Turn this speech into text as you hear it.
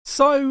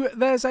So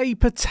there's a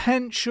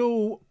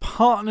potential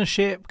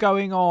partnership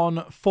going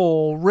on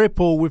for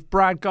Ripple with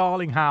Brad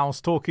Garlinghouse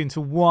talking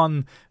to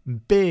one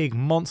big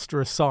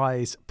monstrous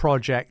size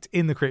project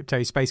in the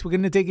crypto space. We're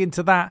going to dig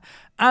into that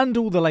and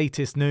all the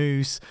latest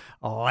news.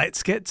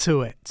 Let's get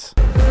to it.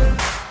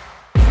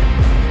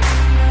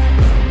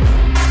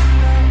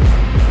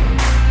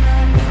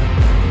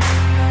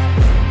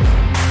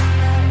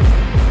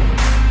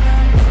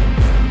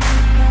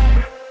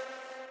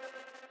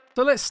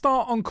 So let's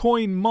start on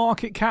coin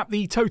market cap.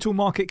 The total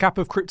market cap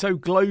of crypto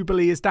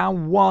globally is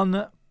down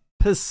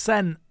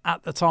 1%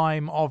 at the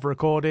time of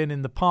recording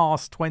in the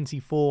past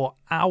 24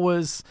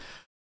 hours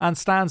and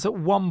stands at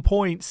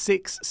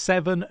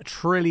 $1.67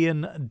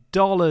 trillion. And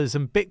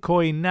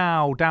Bitcoin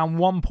now down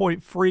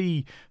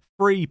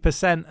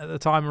 1.33% at the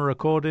time of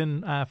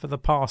recording for the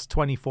past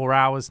 24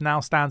 hours. Now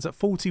stands at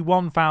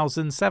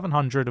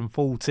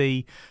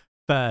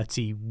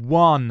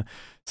 41,740.31.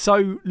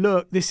 So,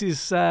 look, this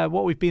is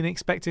what we've been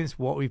expecting. It's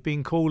what we've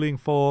been calling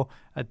for.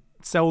 A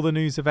sell the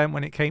news event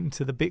when it came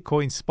to the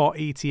Bitcoin spot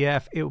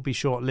ETF. It will be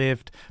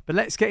short-lived. But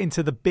let's get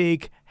into the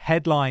big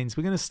headlines.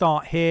 We're going to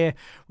start here.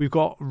 We've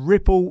got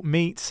Ripple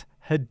meets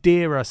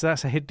Hedera. So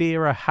that's a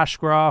Hedera hash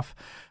graph.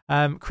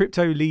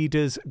 Crypto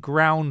leaders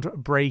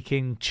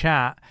groundbreaking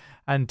chat.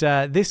 And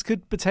this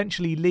could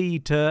potentially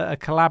lead to a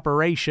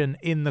collaboration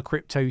in the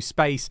crypto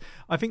space.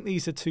 I think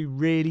these are two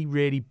really,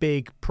 really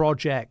big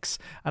projects.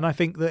 And I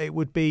think that it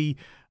would be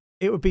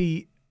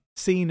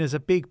seen as a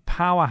big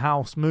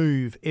powerhouse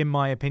move, in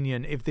my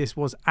opinion, if this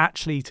was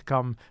actually to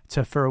come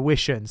to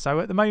fruition. So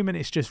at the moment,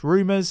 it's just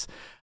rumors.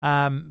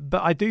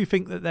 But I do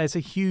think that there's a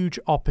huge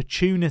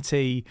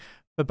opportunity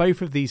for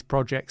both of these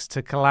projects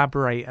to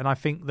collaborate. And I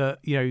think that,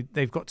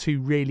 they've got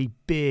two really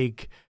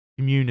big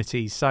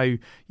communities. So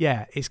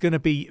yeah, it's going to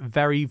be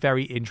very,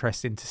 very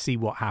interesting to see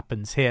what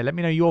happens here. Let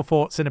me know your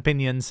thoughts and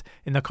opinions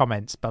in the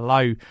comments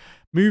below.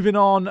 Moving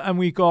on, and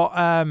we've got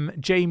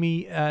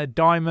Jamie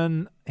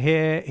Dimon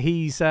here.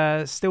 He's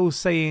still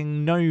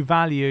seeing no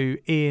value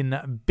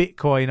in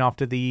Bitcoin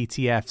after the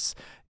ETF's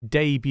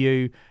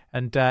debut,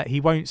 and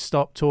he won't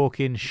stop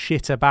talking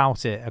shit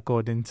about it,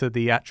 according to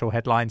the actual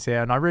headlines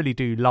here. And I really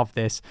do love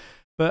this.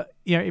 But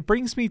it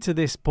brings me to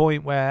this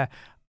point where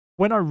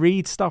when I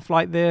read stuff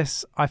like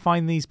this, I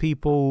find these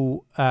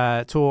people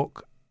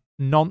talk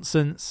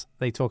nonsense.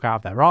 They talk out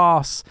of their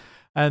ass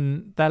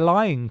and they're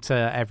lying to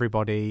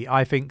everybody.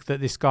 I think that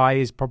this guy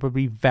is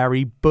probably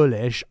very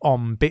bullish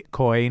on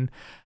Bitcoin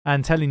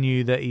and telling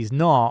you that he's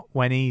not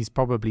when he's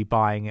probably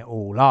buying it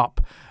all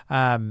up.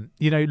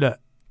 Look,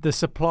 the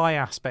supply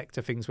aspect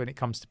of things when it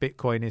comes to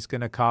Bitcoin is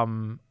going to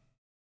come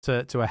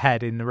to a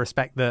head in the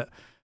respect that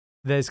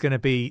there's going to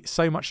be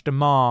so much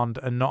demand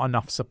and not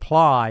enough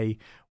supply,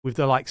 with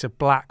the likes of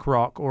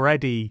BlackRock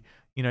already,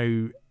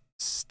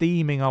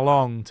 steaming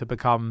along to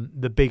become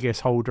the biggest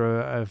holder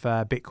of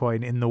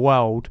Bitcoin in the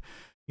world.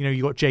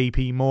 You got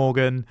JP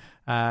Morgan,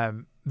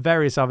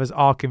 various others,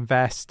 ARK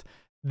Invest.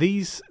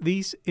 These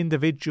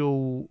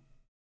individual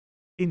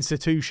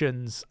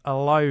institutions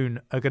alone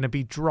are going to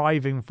be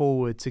driving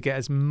forward to get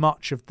as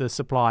much of the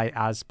supply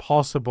as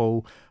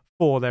possible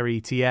for their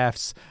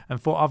ETFs and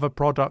for other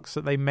products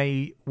that they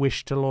may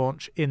wish to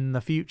launch in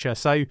the future.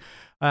 So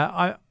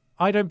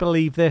I don't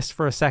believe this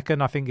for a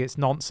second. I think it's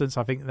nonsense.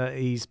 I think that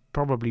he's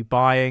probably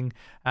buying.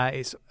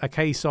 It's a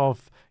case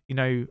of,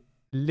 don't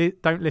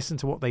listen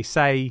to what they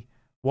say,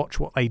 watch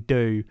what they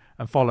do,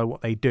 and follow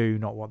what they do,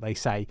 not what they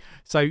say.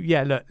 So,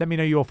 yeah, look, let me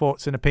know your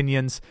thoughts and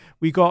opinions.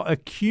 We got a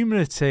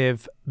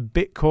cumulative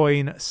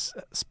Bitcoin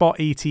spot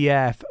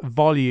ETF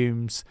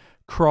volumes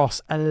cross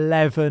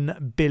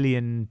 $11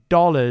 billion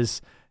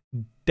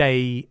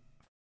day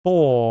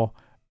 4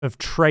 of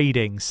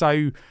trading.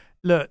 So,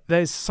 look,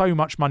 there's so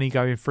much money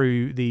going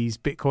through these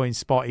Bitcoin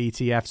spot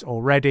ETFs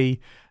already.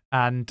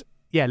 And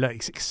yeah, look,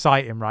 it's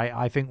exciting, right?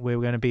 I think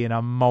we're going to be in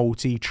a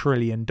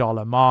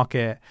multi-trillion-dollar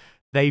market.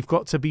 They've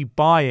got to be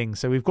buying.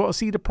 So we've got to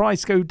see the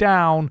price go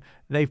down.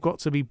 They've got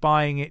to be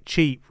buying it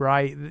cheap,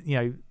 right?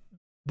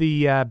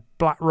 The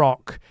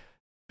BlackRock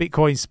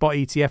Bitcoin spot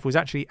ETF was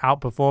actually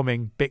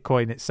outperforming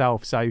Bitcoin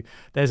itself. So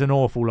there's an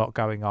awful lot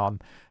going on.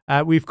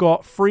 We've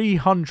got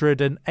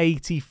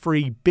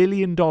 $383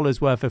 billion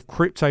worth of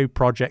crypto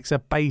projects are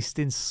based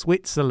in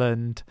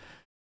Switzerland.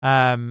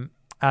 For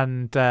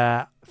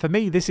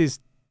me, this is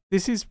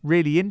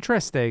really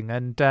interesting.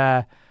 And,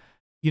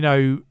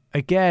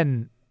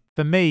 again,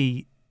 for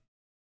me,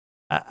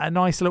 a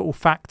nice little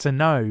fact to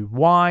know.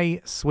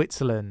 Why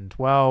Switzerland?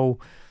 Well,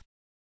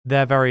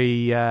 they're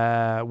very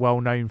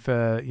well known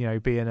for,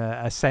 being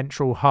a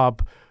central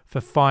hub for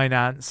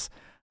finance.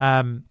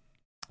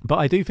 But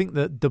I do think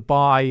that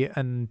Dubai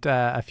and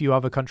a few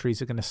other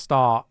countries are going to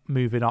start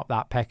moving up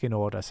that pecking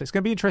order. So it's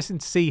going to be interesting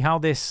to see how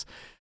this,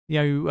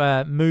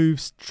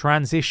 moves,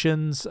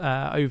 transitions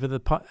over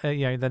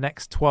the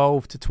next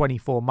 12 to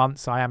 24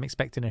 months. I am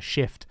expecting a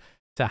shift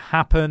to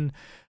happen.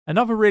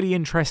 Another really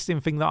interesting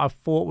thing that I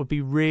thought would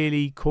be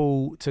really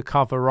cool to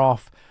cover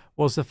off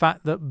was the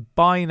fact that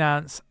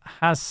Binance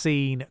has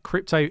seen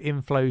crypto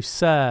inflow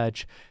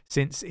surge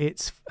since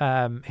its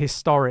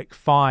historic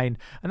fine.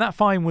 And that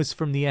fine was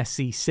from the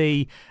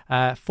SEC,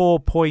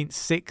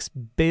 4.6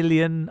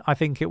 billion, I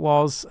think it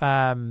was,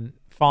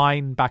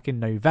 fine back in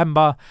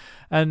November.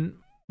 And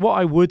what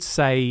I would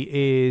say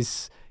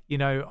is,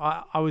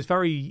 I was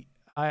very,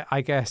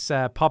 I guess,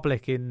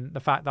 public in the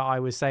fact that I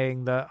was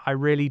saying that I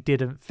really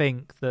didn't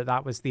think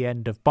that was the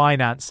end of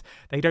Binance.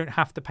 They don't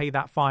have to pay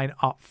that fine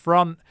up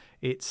front.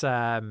 It's,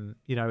 in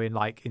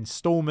like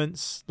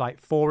installments,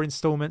 like 4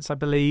 installments, I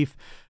believe.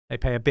 They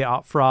pay a bit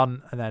up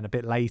front and then a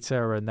bit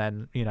later, and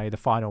then, the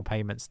final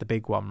payment's the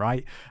big one,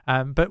 right?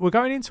 But we're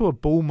going into a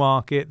bull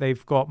market.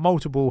 They've got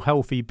multiple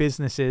healthy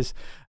businesses.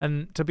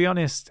 And to be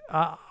honest,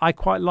 I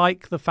quite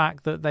like the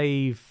fact that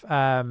they've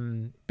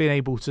been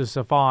able to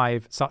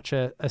survive such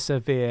a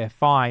severe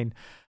fine.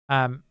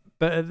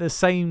 But at the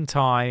same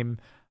time,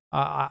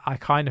 I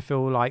kind of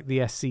feel like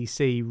the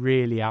SEC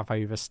really have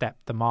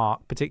overstepped the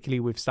mark,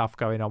 particularly with stuff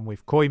going on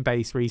with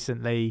Coinbase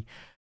recently.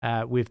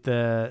 With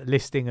the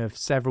listing of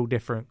several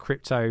different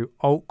crypto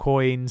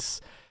altcoins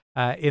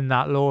in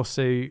that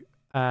lawsuit.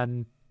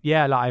 And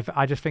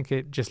I just think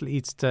it just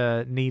leads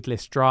to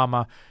needless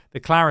drama.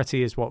 The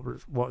clarity is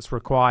what's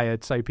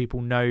required, so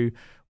people know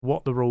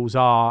what the rules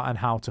are and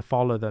how to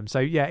follow them.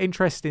 So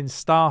interesting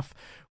stuff.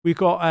 We've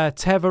got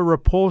Tether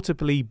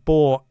reportedly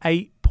bought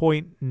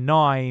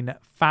 8.9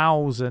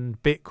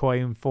 thousand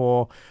Bitcoin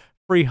for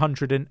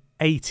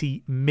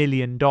 $380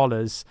 million.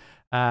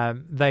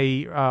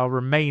 They are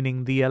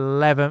remaining the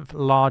 11th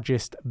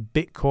largest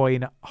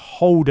Bitcoin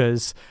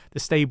holders. The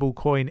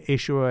stablecoin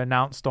issuer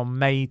announced on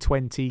May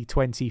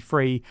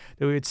 2023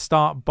 that we would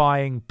start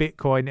buying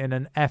Bitcoin in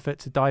an effort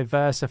to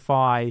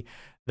diversify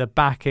the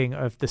backing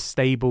of the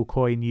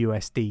stablecoin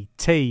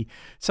USDT.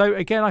 So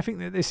again, I think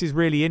that this is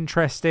really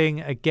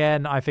interesting.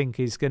 Again, I think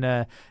is going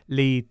to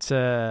lead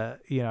to,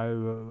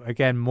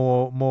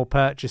 more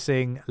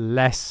purchasing,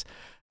 less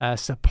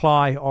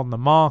supply on the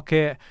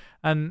market.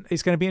 And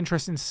it's going to be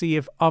interesting to see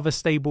if other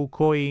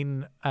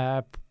stablecoin,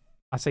 I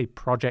say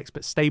projects,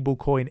 but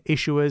stablecoin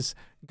issuers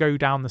go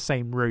down the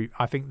same route.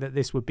 I think that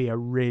this would be a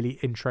really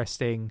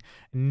interesting,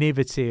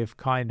 innovative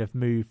kind of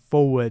move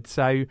forward.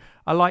 So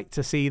I like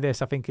to see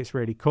this. I think it's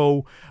really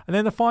cool. And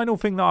then the final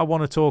thing that I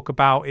want to talk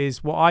about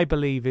is what I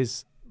believe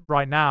is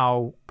right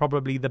now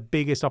probably the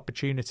biggest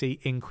opportunity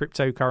in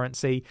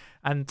cryptocurrency,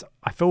 and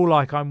I feel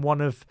like I'm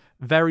one of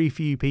very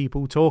few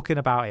people talking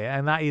about it,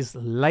 and that is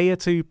layer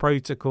 2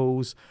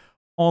 protocols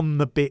on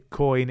the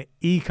Bitcoin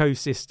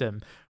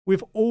ecosystem.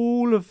 With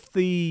all of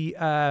the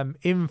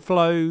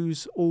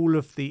inflows, all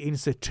of the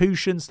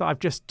institutions that I've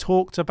just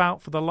talked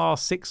about for the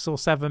last 6 or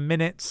 7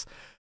 minutes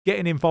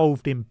getting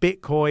involved in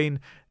Bitcoin,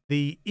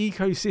 the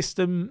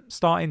ecosystem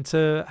starting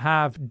to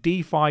have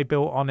DeFi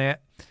built on it,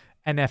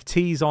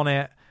 NFTs on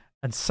it,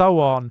 and so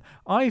on,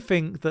 I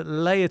think that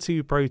layer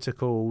 2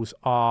 protocols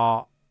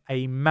are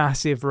a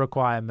massive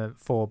requirement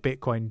for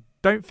Bitcoin.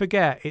 Don't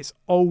forget, it's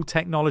old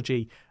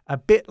technology, a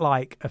bit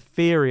like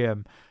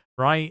Ethereum,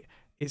 right?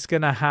 It's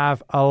going to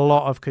have a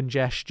lot of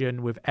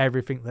congestion with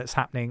everything that's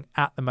happening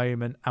at the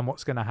moment and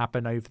what's going to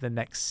happen over the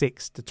next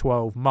 6 to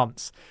 12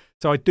 months.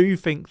 So I do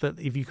think that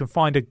if you can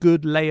find a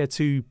good layer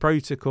 2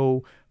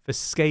 protocol for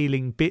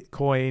scaling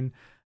Bitcoin,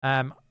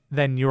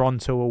 then you're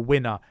onto a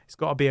winner. It's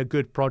got to be a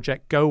good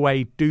project. Go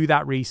away, do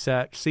that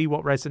research, see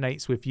what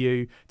resonates with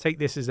you. Take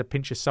this as a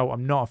pinch of salt.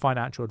 I'm not a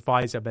financial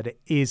advisor, but it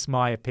is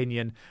my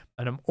opinion.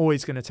 And I'm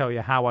always going to tell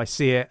you how I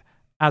see it,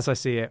 as I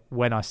see it,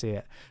 when I see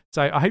it.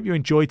 So I hope you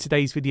enjoyed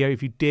today's video.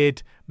 If you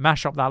did,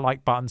 mash up that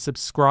like button,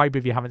 subscribe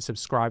if you haven't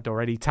subscribed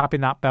already,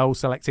 tapping that bell,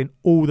 selecting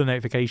all the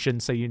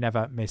notifications so you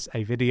never miss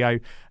a video,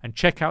 and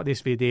check out this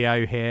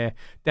video here.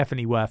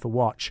 Definitely worth a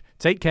watch.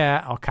 Take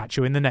care. I'll catch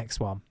you in the next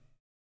one.